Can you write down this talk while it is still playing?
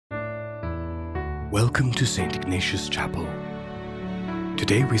Welcome to St. Ignatius Chapel.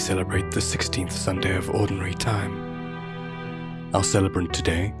 Today we celebrate the 16th Sunday of Ordinary Time. Our celebrant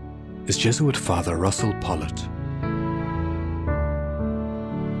today is Jesuit Father Russell Pollitt.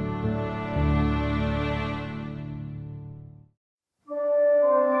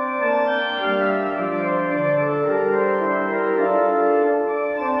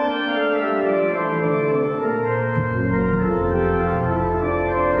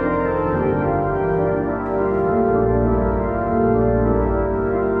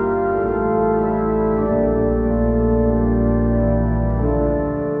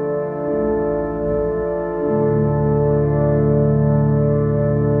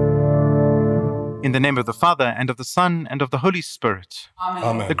 In the name of the Father, and of the Son, and of the Holy Spirit.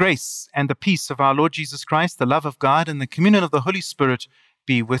 Amen. The grace and the peace of our Lord Jesus Christ, the love of God, and the communion of the Holy Spirit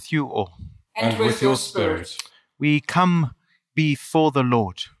be with you all. And with your spirit. We come before the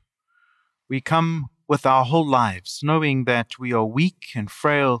Lord. We come with our whole lives, knowing that we are weak and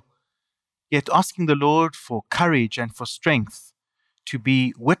frail, yet asking the Lord for courage and for strength to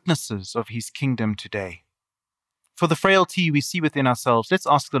be witnesses of his kingdom today. For the frailty we see within ourselves, let's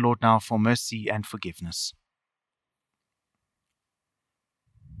ask the Lord now for mercy and forgiveness.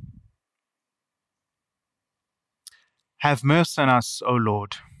 Have mercy on us, O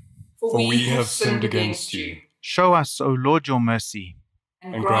Lord. For we have sinned against you. Show us, O Lord, your mercy.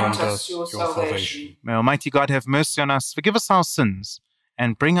 And grant us your salvation. May Almighty God have mercy on us, forgive us our sins,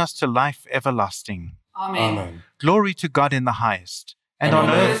 and bring us to life everlasting. Amen. Glory to God in the highest, and on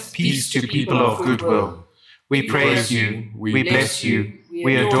earth peace to people of good will. We praise you, we bless you,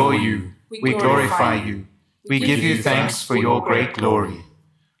 we adore you, we glorify you. We give you thanks for your great glory.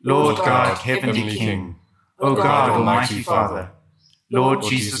 Lord God, heavenly King, O God, almighty Father, Lord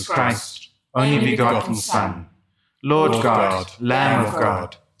Jesus Christ, only begotten Son, Lord God, Lamb of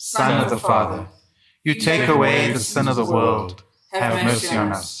God, Son of the Father, you take away the sin of the world, have mercy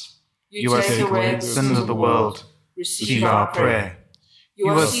on us. You take away the sin of the world, receive our prayer. You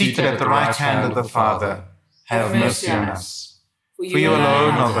are seated at the right hand of the Father, have mercy on us. For you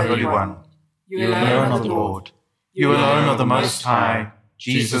alone are the Holy One, you alone are the Lord, you alone are the Most High,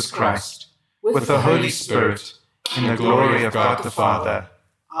 Jesus Christ, with the Holy Spirit, in the glory of God the Father.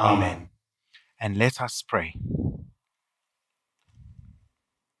 Amen. And let us pray.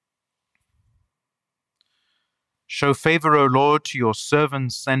 Show favor, O Lord, to your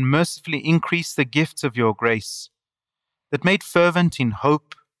servants, and mercifully increase the gifts of your grace, that made fervent in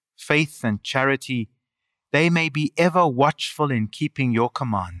hope, faith, and charity, they may be ever watchful in keeping your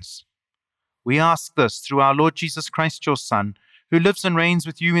commands. We ask this through our Lord Jesus Christ, your Son, who lives and reigns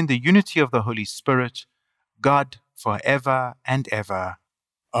with you in the unity of the Holy Spirit, God, for ever and ever.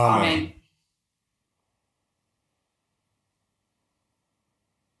 Amen.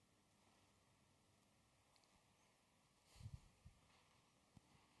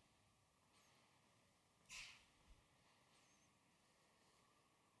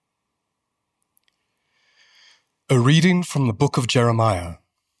 A reading from the book of Jeremiah.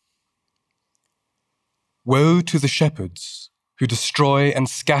 Woe to the shepherds who destroy and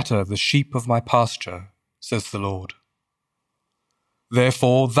scatter the sheep of my pasture, says the Lord.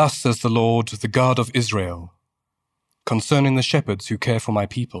 Therefore, thus says the Lord, the God of Israel, concerning the shepherds who care for my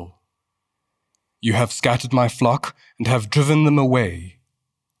people. You have scattered my flock and have driven them away,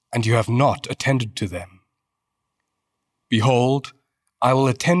 and you have not attended to them. Behold, I will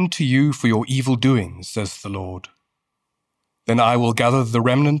attend to you for your evil doings, says the Lord. Then I will gather the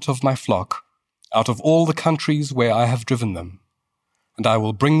remnant of my flock out of all the countries where I have driven them, and I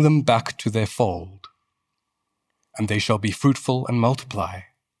will bring them back to their fold. And they shall be fruitful and multiply.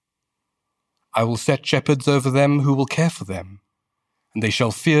 I will set shepherds over them who will care for them, and they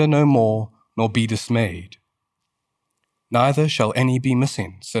shall fear no more nor be dismayed. Neither shall any be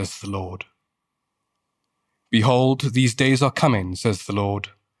missing, says the Lord. Behold, these days are coming, says the Lord,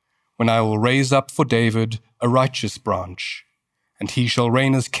 when I will raise up for David a righteous branch, and he shall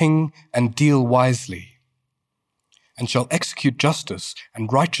reign as king and deal wisely, and shall execute justice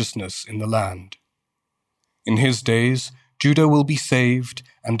and righteousness in the land. In his days Judah will be saved,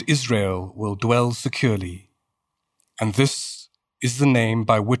 and Israel will dwell securely. And this is the name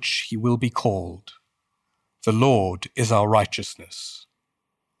by which he will be called. The Lord is our righteousness.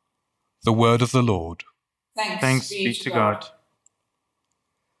 The word of the Lord. Thanks be to God.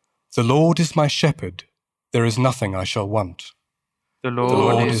 The Lord is my shepherd, there is nothing I shall want. The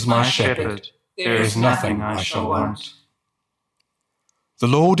Lord is my shepherd, There is nothing I shall want. The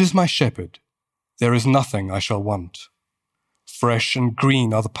Lord is my shepherd, there is nothing I shall want. Fresh and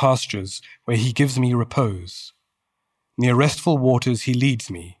green are the pastures where he gives me repose. Near restful waters he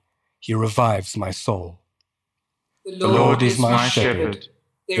leads me. He revives my soul. The Lord is my shepherd.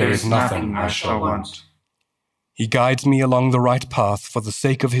 There is nothing I shall want. He guides me along the right path for the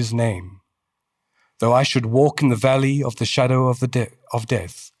sake of his name. Though I should walk in the valley of the shadow of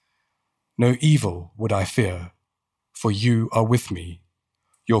death, no evil would I fear, for you are with me.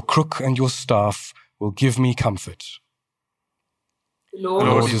 Your crook and your staff will give me comfort. The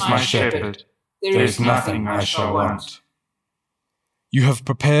Lord is my shepherd. There is nothing I shall want. You have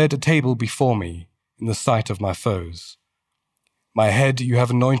prepared a table before me in the sight of my foes. My head you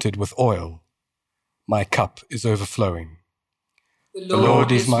have anointed with oil. My cup is overflowing. The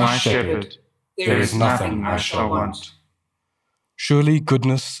Lord is my shepherd. There is nothing I shall want. Surely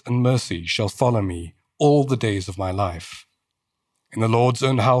goodness and mercy shall follow me all the days of my life. In the Lord's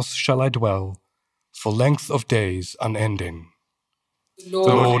own house shall I dwell, for length of days unending. The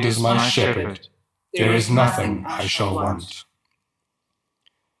Lord is my shepherd. There is nothing I shall want.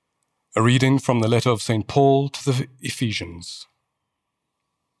 A reading from the letter of St. Paul to the Ephesians.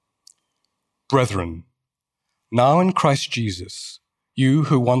 Brethren, now in Christ Jesus, you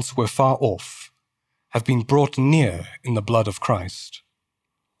who once were far off have been brought near in the blood of Christ.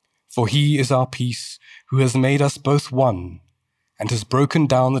 For he is our peace, who has made us both one, and has broken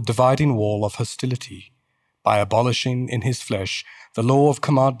down the dividing wall of hostility, by abolishing in his flesh the law of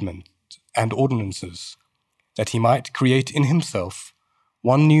commandment and ordinances, that he might create in himself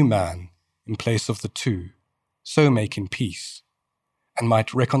one new man in place of the two, so making peace, and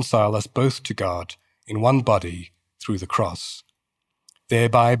might reconcile us both to God in one body through the cross,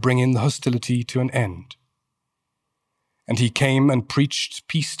 thereby bringing the hostility to an end. And he came and preached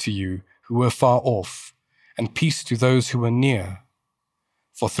peace to you who were far off, and peace to those who were near.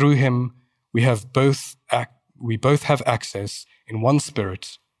 For through him we both have access in one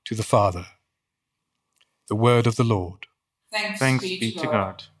Spirit to the Father. The word of the Lord. Thanks be to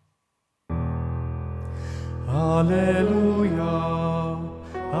God. Alleluia,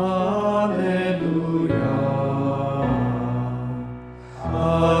 alleluia,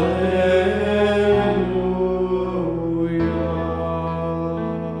 alleluia.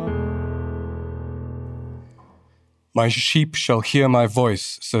 My sheep shall hear my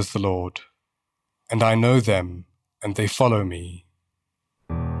voice, says the Lord, and I know them, and they follow me.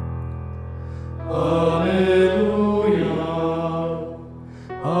 Alleluia,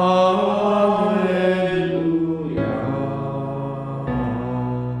 alleluia,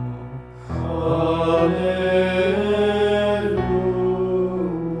 alleluia.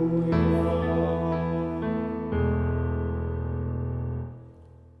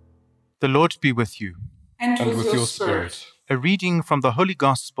 The Lord be with you. And with your spirit. A reading from the Holy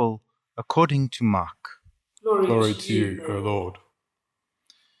Gospel according to Mark. Glory to you, O Lord.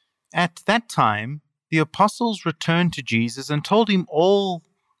 At that time, the apostles returned to Jesus and told him all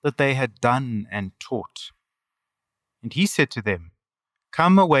that they had done and taught. And he said to them,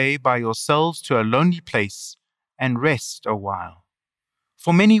 "Come away by yourselves to a lonely place and rest a while."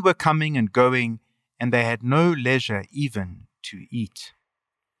 For many were coming and going, and they had no leisure even to eat.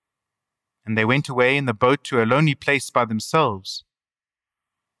 And they went away in the boat to a lonely place by themselves.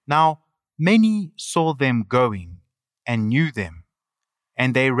 Now many saw them going and knew them,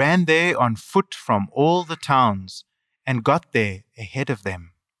 and they ran there on foot from all the towns and got there ahead of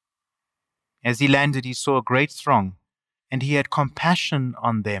them. As he landed, he saw a great throng, and he had compassion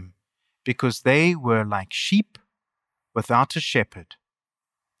on them, because they were like sheep without a shepherd,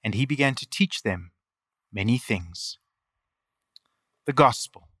 and he began to teach them many things. The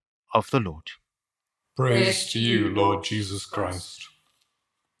Gospel of the Lord. Praise to you, Lord Jesus Christ.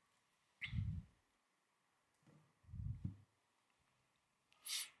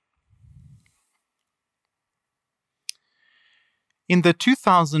 In the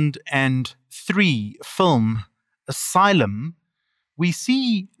 2003 film Asylum, we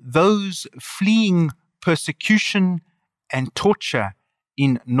see those fleeing persecution and torture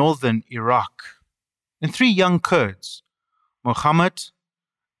in northern Iraq. And three young Kurds, Mohammed,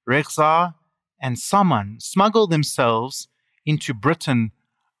 Reza, and Saman, smuggle themselves into Britain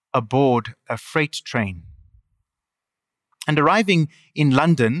aboard a freight train. And arriving in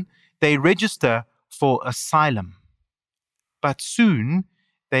London, they register for asylum. But soon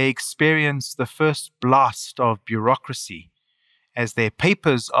they experience the first blast of bureaucracy as their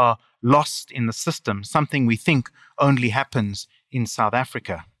papers are lost in the system, something we think only happens in South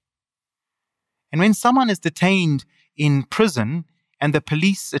Africa. And when someone is detained in prison and the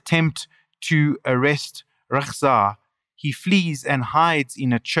police attempt to arrest Reza, he flees and hides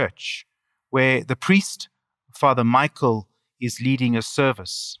in a church where the priest, Father Michael, is leading a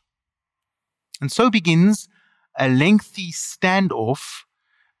service. And so begins a lengthy standoff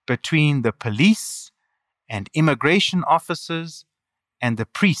between the police and immigration officers and the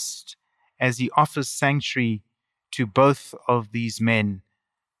priest as he offers sanctuary to both of these men.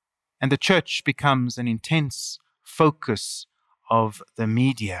 And the church becomes an intense focus of the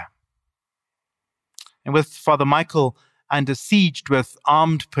media. And with Father Michael under siege with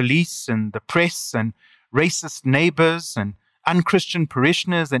armed police and the press and racist neighbors and unchristian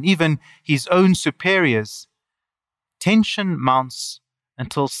parishioners and even his own superiors, tension mounts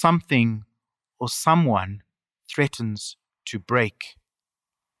until something or someone threatens to break.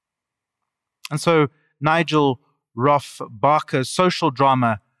 And so Nigel Roth Barker's social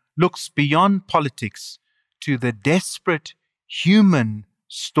drama looks beyond politics to the desperate human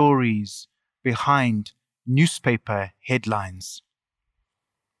stories behind newspaper headlines.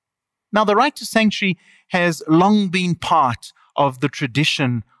 Now, the right to sanctuary has long been part of the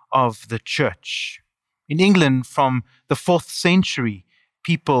tradition of the church. In England, from the 4th century,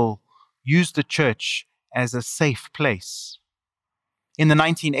 people used the church as a safe place. In the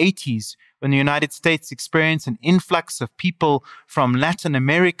 1980s, when the United States experienced an influx of people from Latin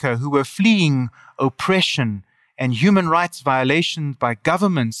America who were fleeing oppression and human rights violations by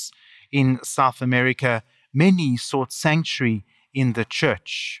governments in South America, many sought sanctuary in the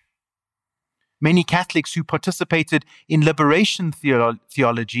church. Many Catholics who participated in liberation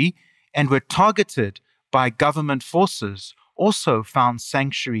theology and were targeted by government forces also found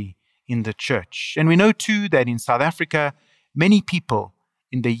sanctuary in the church. And we know too that in South Africa, many people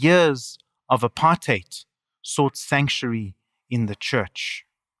in the years of apartheid sought sanctuary in the church.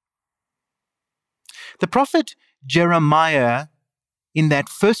 The prophet Jeremiah, in that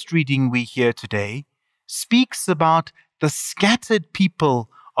first reading we hear today, speaks about the scattered people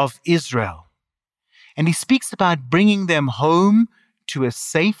of Israel. And he speaks about bringing them home to a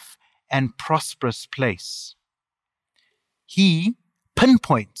safe and prosperous place. He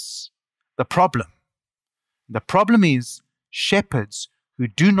pinpoints the problem. The problem is shepherds who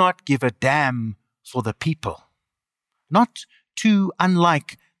do not give a damn for the people. Not too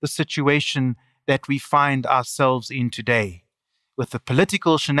unlike the situation that we find ourselves in today, with the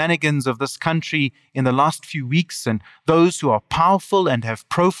political shenanigans of this country in the last few weeks and those who are powerful and have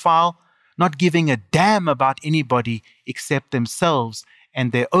profile, not giving a damn about anybody except themselves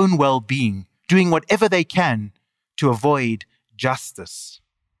and their own well-being, doing whatever they can to avoid justice.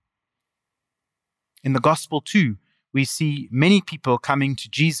 In the gospel too, we see many people coming to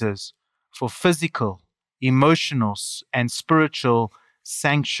Jesus for physical, emotional, and spiritual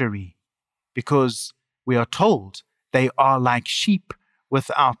sanctuary, because we are told they are like sheep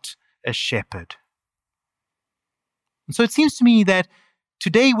without a shepherd. And so it seems to me that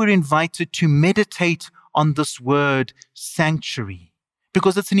today we're invited to meditate on this word sanctuary,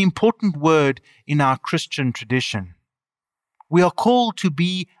 because it's an important word in our Christian tradition. We are called to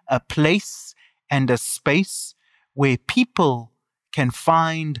be a place and a space where people can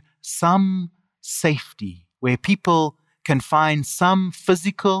find some safety, where people can find some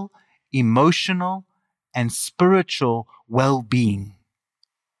physical, emotional, and spiritual well-being.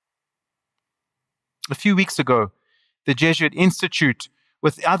 A few weeks ago, the Jesuit Institute,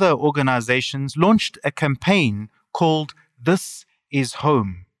 with other organizations, launched a campaign called This is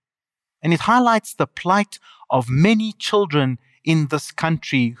Home. And it highlights the plight of many children in this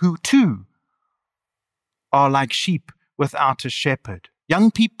country who too are like sheep without a shepherd. Young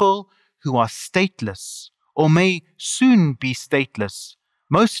people who are stateless or may soon be stateless,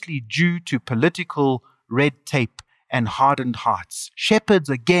 mostly due to political red tape and hardened hearts. Shepherds,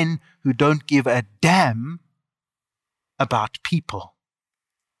 again, who don't give a damn about people.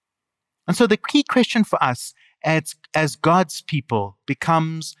 And so the key question for us as God's people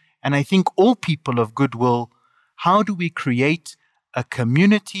becomes, and I think all people of goodwill, how do we create a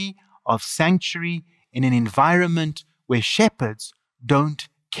community of sanctuary in an environment where shepherds don't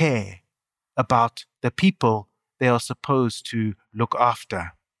care about the people they are supposed to look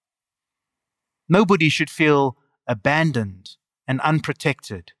after? Nobody should feel abandoned and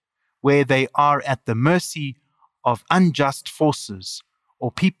unprotected, where they are at the mercy of unjust forces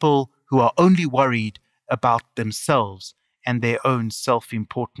or people who are only worried about themselves and their own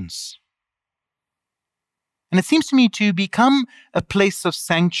self-importance. And it seems to me to become a place of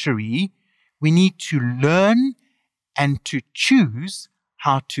sanctuary, we need to learn and to choose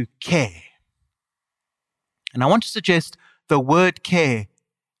how to care. And I want to suggest the word care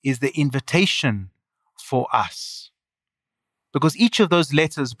is the invitation for us, because each of those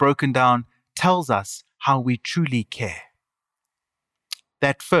letters broken down tells us how we truly care.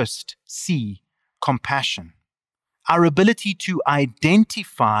 That first, C, compassion. Our ability to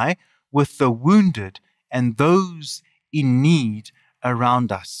identify with the wounded and those in need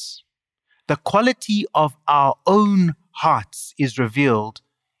around us. The quality of our own hearts is revealed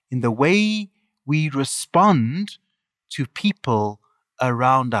in the way we respond to people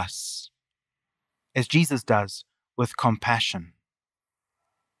around us, as Jesus does with compassion.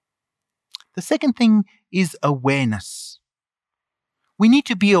 The second thing is awareness. We need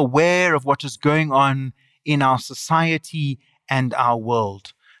to be aware of what is going on in our society and our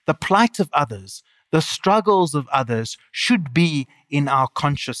world. The plight of others, the struggles of others should be in our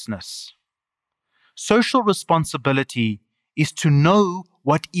consciousness. Social responsibility is to know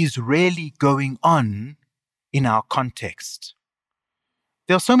what is really going on in our context.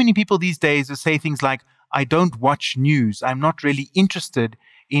 There are so many people these days who say things like, I don't watch news, I'm not really interested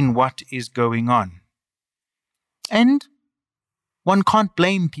in what is going on. And one can't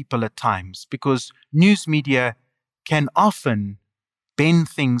blame people at times because news media can often bend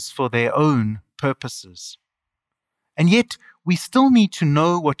things for their own purposes. And yet, we still need to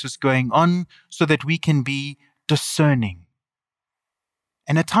know what is going on so that we can be discerning.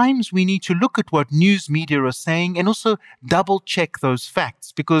 And at times, we need to look at what news media are saying and also double check those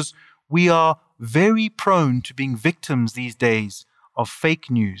facts because we are very prone to being victims these days of fake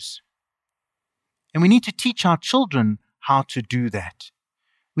news. And we need to teach our children how to do that.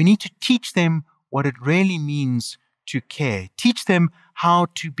 We need to teach them what it really means to care. Teach them how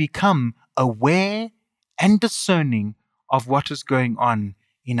to become aware and discerning of what is going on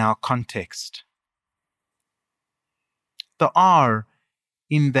in our context. The R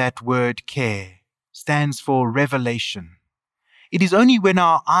in that word care stands for revelation. It is only when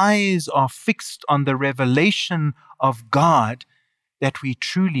our eyes are fixed on the revelation of God that we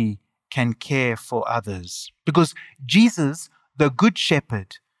truly can care for others. Because Jesus, the Good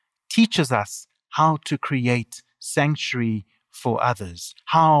Shepherd, teaches us how to create sanctuary for others,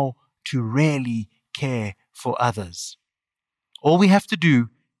 how to really care for others. All we have to do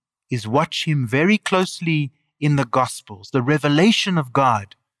is watch him very closely in the Gospels, the revelation of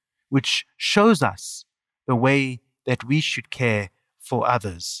God, which shows us the way that we should care for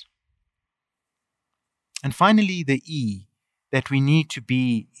others. And finally, the E, that we need to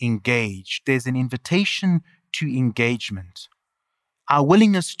be engaged. There's an invitation to engagement. Our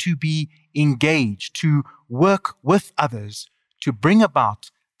willingness to be engaged, to work with others, to bring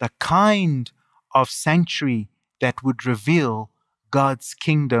about the kind of sanctuary that would reveal God's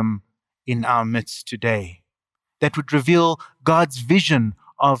kingdom in our midst today, that would reveal God's vision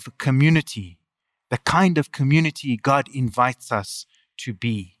of community, the kind of community God invites us to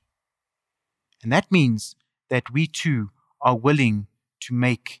be. And that means that we too are willing to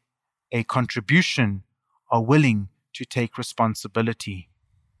make a contribution, are willing to take responsibility.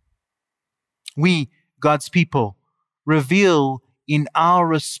 We, God's people, reveal in our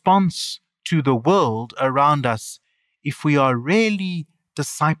response to the world around us if we are really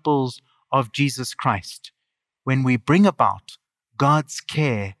disciples of Jesus Christ, when we bring about God's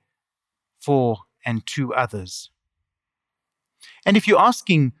care for and to others. And if you're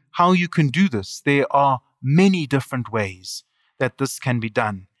asking how you can do this, there are many different ways that this can be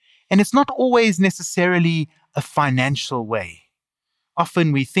done. And it's not always necessarily a financial way.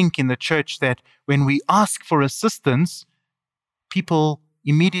 Often we think in the church that when we ask for assistance, people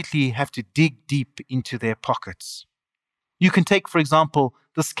immediately have to dig deep into their pockets. You can take, for example,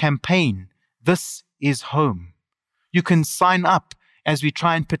 this campaign, This is Home. You can sign up as we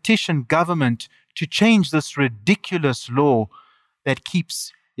try and petition government to change this ridiculous law that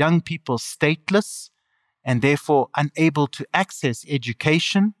keeps young people stateless and therefore unable to access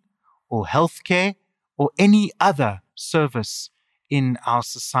education or healthcare or any other service in our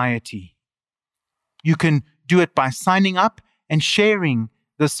society. You can do it by signing up and sharing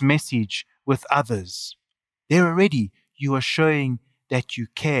this message with others. There already you are showing that you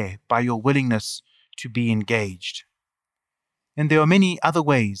care by your willingness to be engaged. And there are many other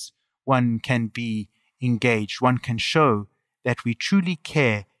ways one can be engaged. One can show that we truly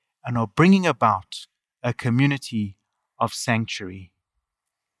care and are bringing about a community of sanctuary.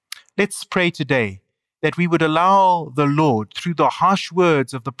 Let's pray today that we would allow the Lord, through the harsh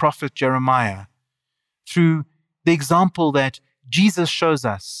words of the prophet Jeremiah, through the example that Jesus shows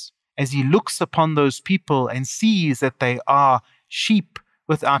us as he looks upon those people and sees that they are sheep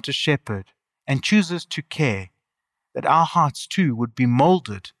without a shepherd and chooses to care, that our hearts too would be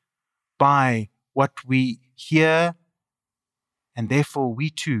molded by what we hear, and therefore we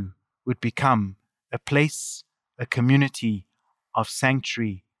too would become a place, a community of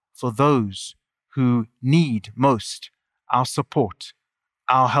sanctuary for those who need most our support,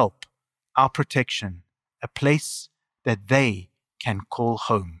 our help, our protection, a place that they can call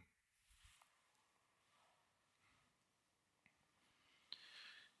home.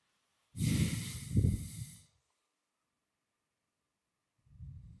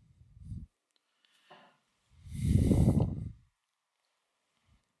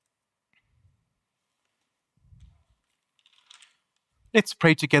 Let's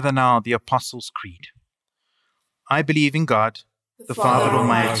pray together now the Apostles' Creed. I believe in God, the Father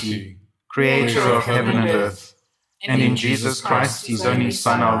Almighty, creator of heaven and earth, and in Jesus Christ, his only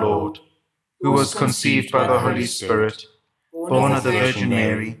Son, our Lord, who was conceived by the Holy Spirit, born of the Virgin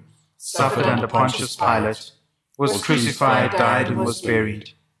Mary, suffered under Pontius Pilate, was crucified, died, and was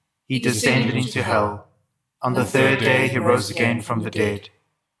buried. He descended into hell. On the third day he rose again from the dead.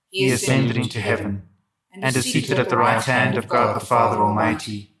 He ascended into heaven, and is seated at the right hand of God the Father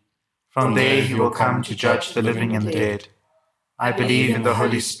Almighty. From there he will come to judge the living and the dead. I believe in the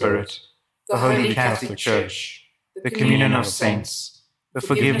Holy Spirit, the Holy Catholic Church, the communion of saints, the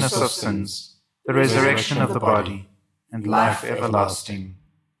forgiveness of sins, the resurrection of the body, and life everlasting.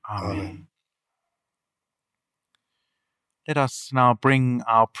 Amen. Let us now bring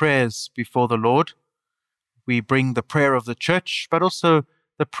our prayers before the Lord. We bring the prayer of the Church, but also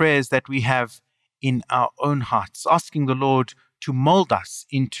the prayers that we have in our own hearts, asking the Lord to mold us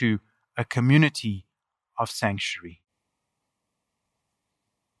into a community of sanctuary.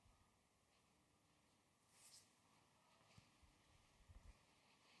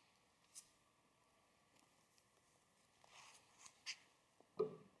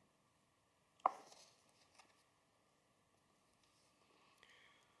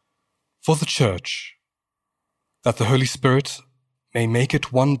 For the Church, that the Holy Spirit may make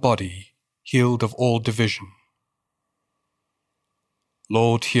it one body, healed of all division.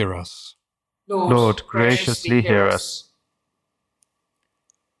 Lord, hear us. Lord, graciously hear us.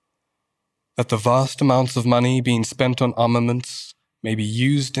 That the vast amounts of money being spent on armaments may be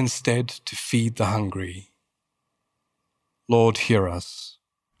used instead to feed the hungry. Lord, hear us.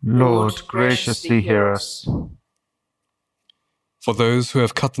 Lord, graciously hear us. For those who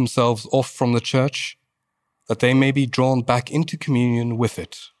have cut themselves off from the Church, that they may be drawn back into communion with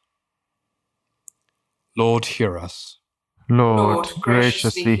it. Lord, hear us. Lord,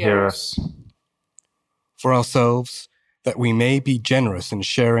 graciously hear us. For ourselves, that we may be generous in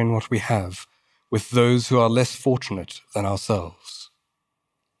sharing what we have with those who are less fortunate than ourselves.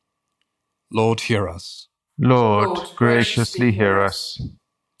 Lord, hear us. Lord, graciously hear us.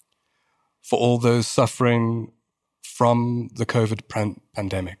 For all those suffering from the COVID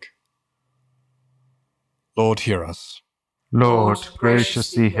pandemic. Lord, hear us. Lord,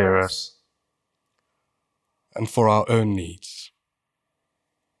 graciously hear us. And for our own needs.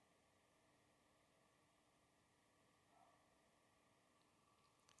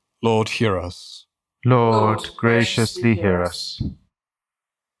 Lord, hear us. Lord, graciously hear us.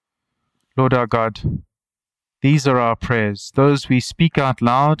 Lord our God, these are our prayers, those we speak out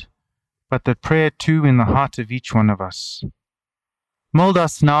loud, but that prayer too in the heart of each one of us. Mold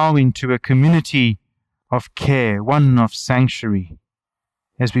us now into a community of care, one of sanctuary,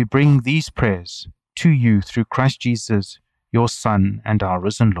 as we bring these prayers to you through Christ Jesus, your Son and our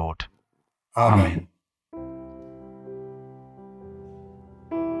risen Lord. Amen.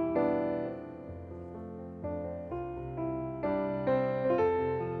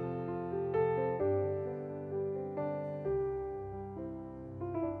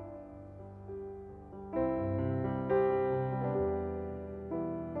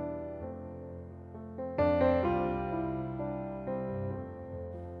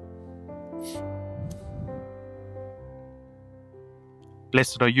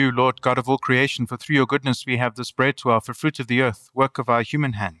 Blessed are you, Lord God of all creation, for through your goodness we have this bread to offer, fruit of the earth, work of our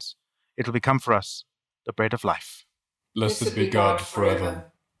human hands. It will become for us the bread of life. Blessed be God forever.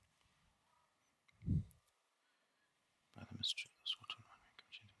 By the mystery of this water,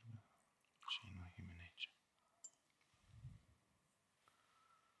 human nature.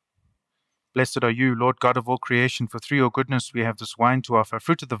 Blessed are you, Lord God of all creation, for through your goodness we have this wine to offer,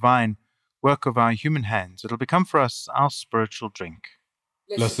 fruit of the vine, work of our human hands. It will become for us our spiritual drink.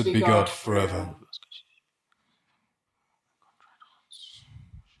 Blessed be God forever.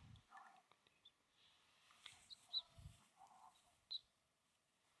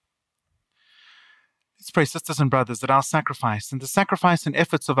 Let's pray, sisters and brothers, that our sacrifice and the sacrifice and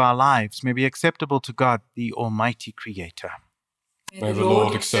efforts of our lives may be acceptable to God, the Almighty Creator. May the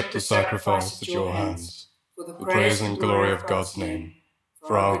Lord accept the sacrifice at your hands, for the praise and glory of God's name,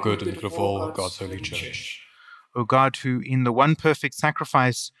 for our good and good of all of God's holy church. O God, who in the one perfect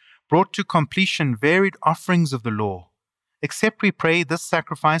sacrifice brought to completion varied offerings of the law, accept, we pray, this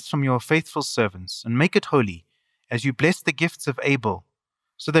sacrifice from your faithful servants, and make it holy, as you bless the gifts of Abel,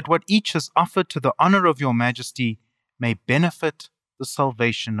 so that what each has offered to the honor of your majesty may benefit the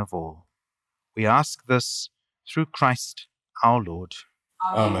salvation of all. We ask this through Christ our Lord.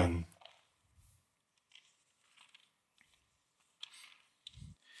 Amen.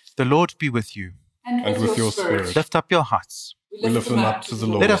 The Lord be with you. and with your spirit. Lift up your hearts. We lift them up to the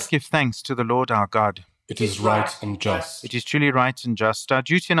Lord. Let us give thanks to the Lord our God. It is right and just. It is truly right and just, our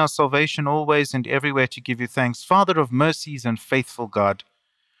duty and our salvation always and everywhere to give you thanks, Father of mercies and faithful God.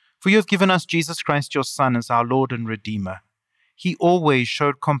 For you have given us Jesus Christ, your Son, as our Lord and Redeemer. He always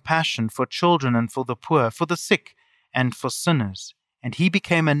showed compassion for children and for the poor, for the sick and for sinners, and he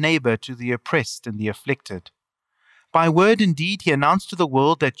became a neighbor to the oppressed and the afflicted. By word and deed he announced to the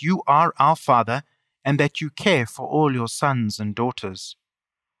world that you are our Father, and that you care for all your sons and daughters.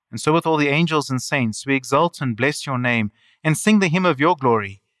 And so with all the angels and saints we exalt and bless your name, and sing the hymn of your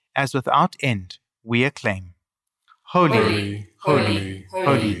glory, as without end we acclaim. Holy, holy,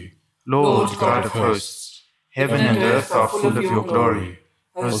 holy, Lord God of hosts, heaven and earth are full of your glory.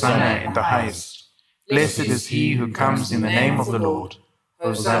 Hosanna in the highest. Blessed is he who comes in the name of the Lord.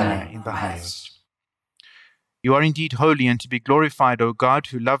 Hosanna in the highest. You are indeed holy and to be glorified, O God,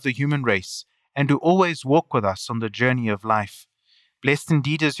 who love the human race, and who always walk with us on the journey of life. Blessed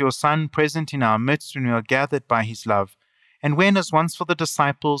indeed is your Son, present in our midst when we are gathered by his love, and when, as once for the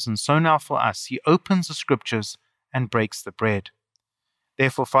disciples and so now for us, he opens the Scriptures and breaks the bread.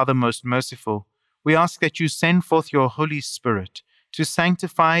 Therefore, Father most merciful, we ask that you send forth your Holy Spirit to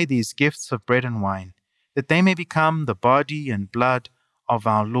sanctify these gifts of bread and wine, that they may become the body and blood of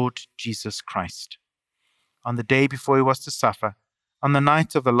our Lord Jesus Christ. On the day before he was to suffer, on the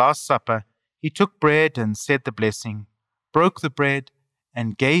night of the Last Supper, he took bread and said the blessing, broke the bread,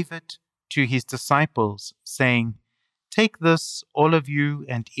 and gave it to his disciples, saying, Take this, all of you,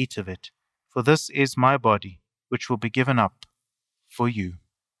 and eat of it, for this is my body, which will be given up for you.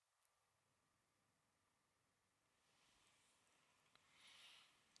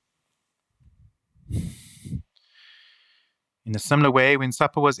 In a similar way, when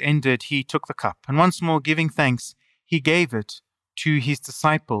supper was ended, he took the cup, and once more giving thanks, he gave it to his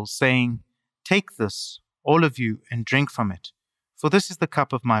disciples, saying, Take this, all of you, and drink from it, for this is the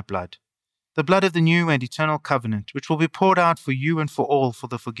cup of my blood, the blood of the new and eternal covenant, which will be poured out for you and for all for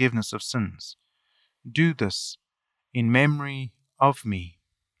the forgiveness of sins. Do this in memory of me.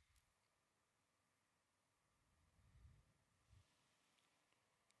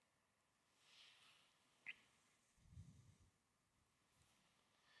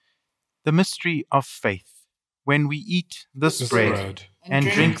 The mystery of faith. When we eat this bread and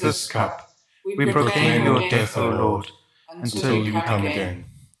drink this cup, we proclaim your death, O Lord, until you come again.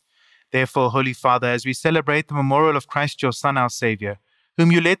 Therefore, Holy Father, as we celebrate the memorial of Christ your Son, our Saviour,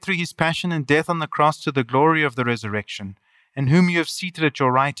 whom you led through his passion and death on the cross to the glory of the resurrection, and whom you have seated at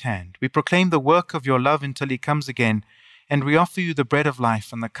your right hand, we proclaim the work of your love until he comes again, and we offer you the bread of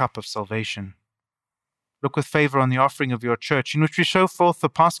life and the cup of salvation. Look with favour on the offering of your church, in which we show forth the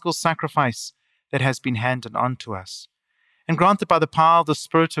paschal sacrifice that has been handed on to us. And grant that by the power of the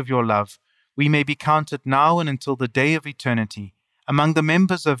Spirit of your love, we may be counted now and until the day of eternity among the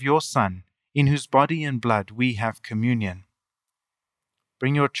members of your Son, in whose body and blood we have communion.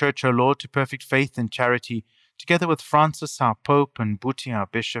 Bring your church, O Lord, to perfect faith and charity, together with Francis, our Pope, and Buti, our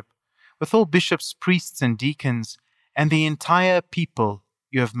Bishop, with all bishops, priests, and deacons, and the entire people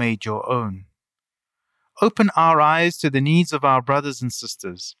you have made your own. Open our eyes to the needs of our brothers and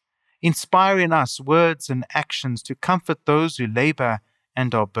sisters. Inspire in us words and actions to comfort those who labor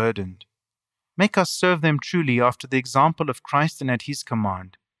and are burdened. Make us serve them truly after the example of Christ and at his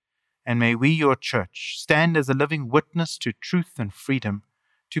command. And may we, your church, stand as a living witness to truth and freedom,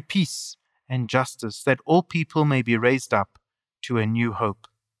 to peace and justice, that all people may be raised up to a new hope.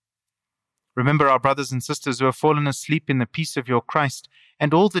 Remember our brothers and sisters who have fallen asleep in the peace of your Christ,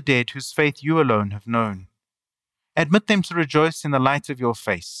 and all the dead whose faith you alone have known. Admit them to rejoice in the light of your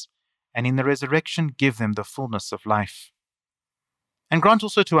face, and in the resurrection give them the fullness of life. And grant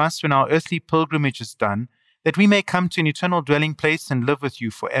also to us, when our earthly pilgrimage is done, that we may come to an eternal dwelling place and live with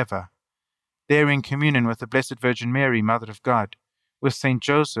you forever. There in communion with the Blessed Virgin Mary, Mother of God, with Saint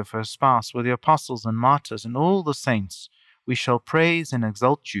Joseph, her spouse, with the apostles and martyrs and all the saints, we shall praise and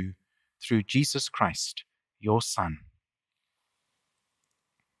exalt you through Jesus Christ, your Son.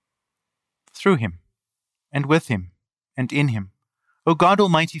 Through him, and with him, and in him, O God,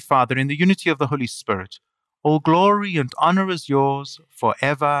 Almighty Father, in the unity of the Holy Spirit, all glory and honor is yours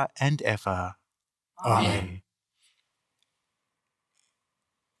forever and ever. Amen.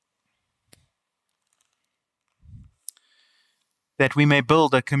 That we may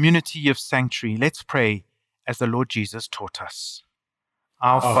build a community of sanctuary, let's pray as the Lord Jesus taught us.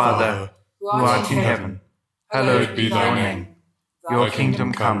 Our Father, who art in heaven, hallowed be thy name. Your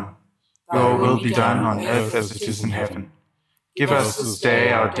kingdom come, your will be done on earth as it is in heaven. Give us this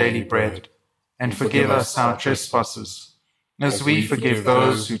day our daily bread, and forgive us our trespasses, as we forgive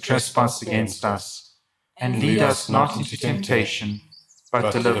those who trespass against us. And lead us not into temptation,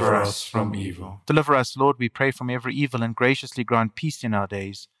 but deliver us from evil. Deliver us, Lord, we pray, from every evil, and graciously grant peace in our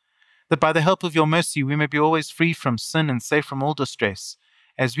days, that by the help of your mercy we may be always free from sin and safe from all distress,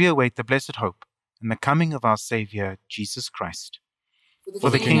 as we await the blessed hope and the coming of our Saviour, Jesus Christ. For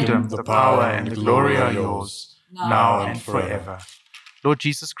the kingdom, the power, and the glory are yours, now and forever. Lord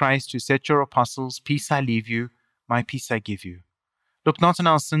Jesus Christ, who said to your apostles, "Peace I leave you, my peace I give you," look not on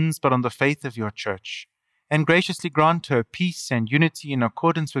our sins, but on the faith of your church, and graciously grant her peace and unity in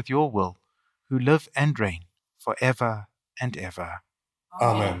accordance with your will, who live and reign forever and ever.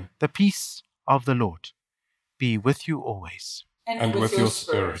 Amen. The peace of the Lord be with you always. And with your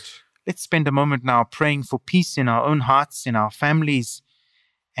spirit. Let's spend a moment now praying for peace in our own hearts, in our families,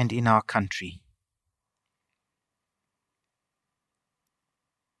 and in our country.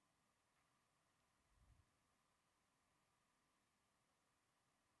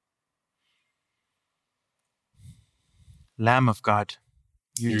 Lamb of God,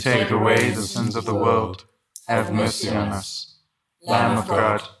 you take away the sins of the world, have mercy on us. Lamb of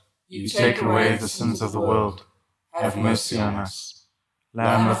God, you take away the sins of the world, have mercy on us.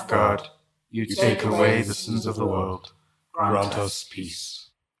 Lamb of God, you take away the sins of the world, Grant us peace.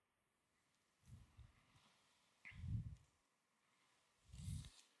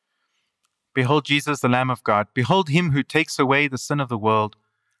 Behold Jesus, the Lamb of God. Behold him who takes away the sin of the world.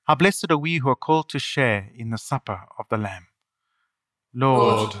 How blessed are we who are called to share in the supper of the Lamb.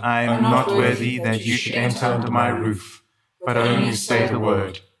 Lord, I am not worthy that you should enter under my roof, but only say the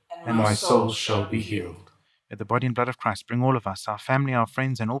word, and my soul shall be healed. May the body and blood of Christ bring all of us, our family, our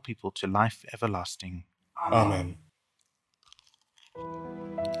friends, and all people to life everlasting. Amen.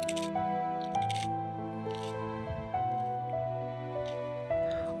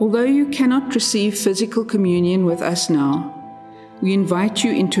 Although you cannot receive physical communion with us now, we invite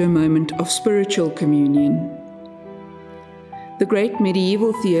you into a moment of spiritual communion. The great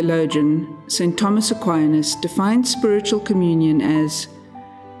medieval theologian, St. Thomas Aquinas, defined spiritual communion as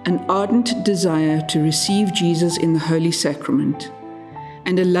an ardent desire to receive Jesus in the Holy Sacrament,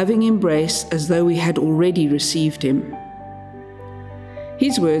 and a loving embrace as though we had already received him.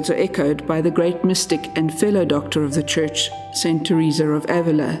 His words are echoed by the great mystic and fellow doctor of the Church, St. Teresa of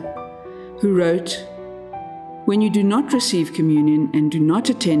Avila, who wrote, "When you do not receive communion and do not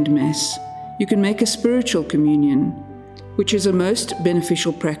attend Mass, you can make a spiritual communion, which is a most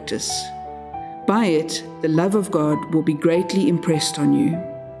beneficial practice. By it, the love of God will be greatly impressed on you."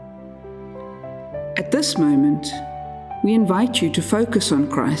 At this moment, we invite you to focus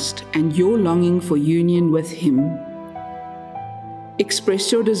on Christ and your longing for union with him.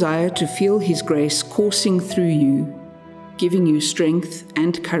 Express your desire to feel his grace coursing through you, giving you strength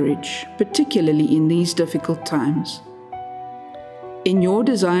and courage, particularly in these difficult times. In your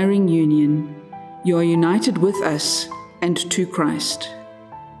desiring union, you are united with us and to Christ.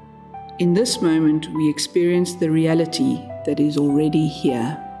 In this moment, we experience the reality that is already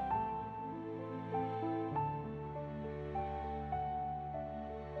here.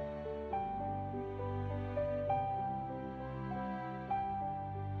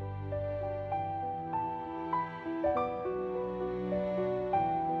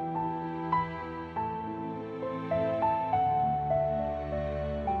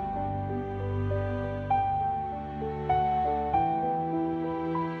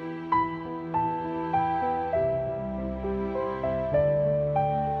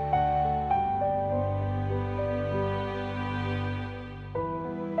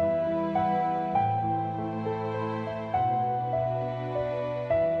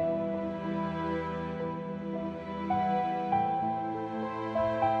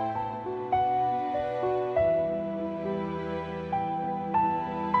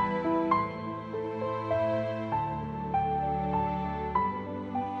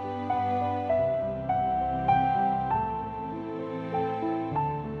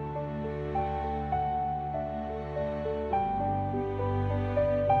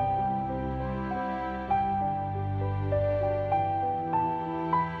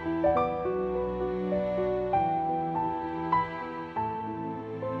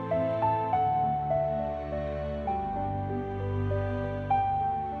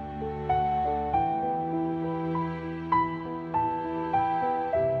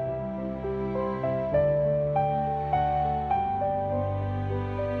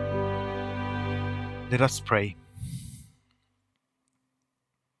 Let us pray.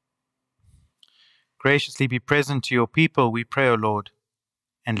 Graciously be present to your people, we pray, O Lord,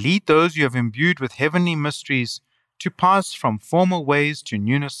 and lead those you have imbued with heavenly mysteries to pass from former ways to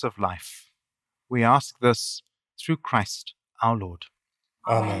newness of life. We ask this through Christ our Lord.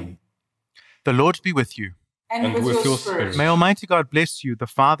 Amen. The Lord be with you. And with your spirit. May Almighty God bless you, the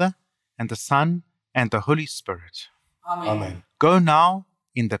Father, and the Son, and the Holy Spirit. Amen. Go now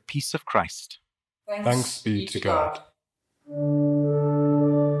in the peace of Christ. Thanks be to God.